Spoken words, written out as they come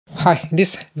Hi, in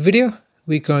this video,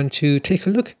 we're going to take a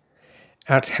look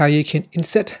at how you can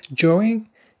insert drawing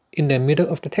in the middle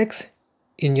of the text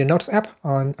in your Notes app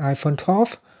on iPhone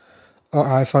 12 or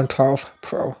iPhone 12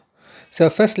 Pro. So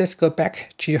first, let's go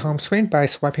back to your home screen by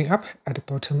swiping up at the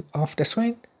bottom of the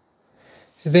screen.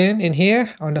 Then in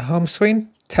here on the home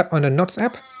screen, tap on the Notes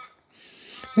app.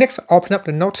 Next, open up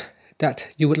the note that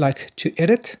you would like to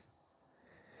edit.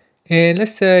 And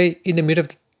let's say in the middle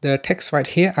of the text right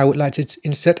here, I would like to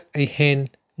insert a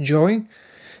hand drawing.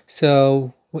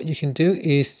 So what you can do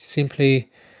is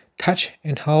simply touch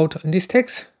and hold on this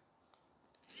text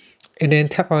and then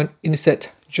tap on insert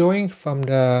drawing from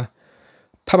the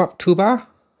pop-up toolbar.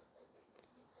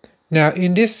 Now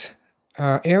in this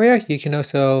area, you can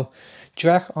also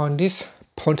drag on this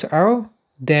pointer arrow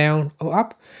down or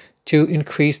up to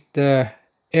increase the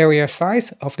area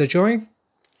size of the drawing.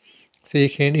 So you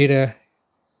can either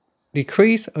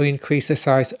decrease or increase the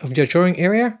size of your drawing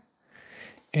area.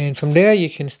 And from there, you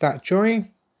can start drawing.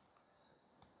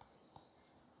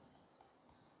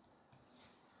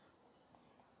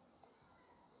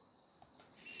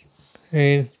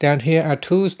 And down here are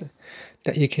tools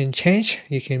that you can change.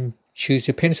 You can choose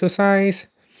your pencil size.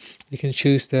 You can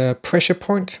choose the pressure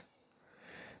point.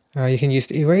 You can use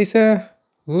the eraser,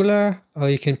 ruler, or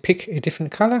you can pick a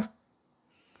different color.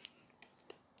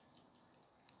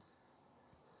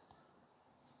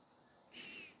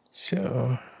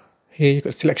 So here you've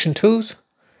got selection tools,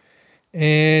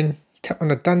 and tap on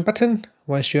the done button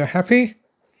once you're happy.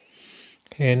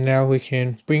 And now we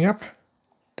can bring up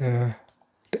the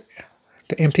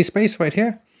empty space right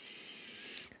here.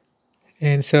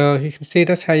 And so you can see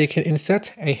that's how you can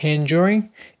insert a hand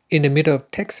drawing in the middle of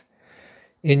text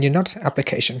in your Notes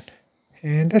application.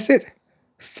 And that's it.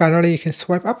 Finally, you can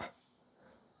swipe up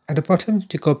at the bottom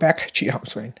to go back to your home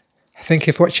screen. Thank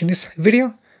you for watching this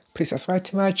video. Please subscribe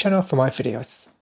to my channel for more videos.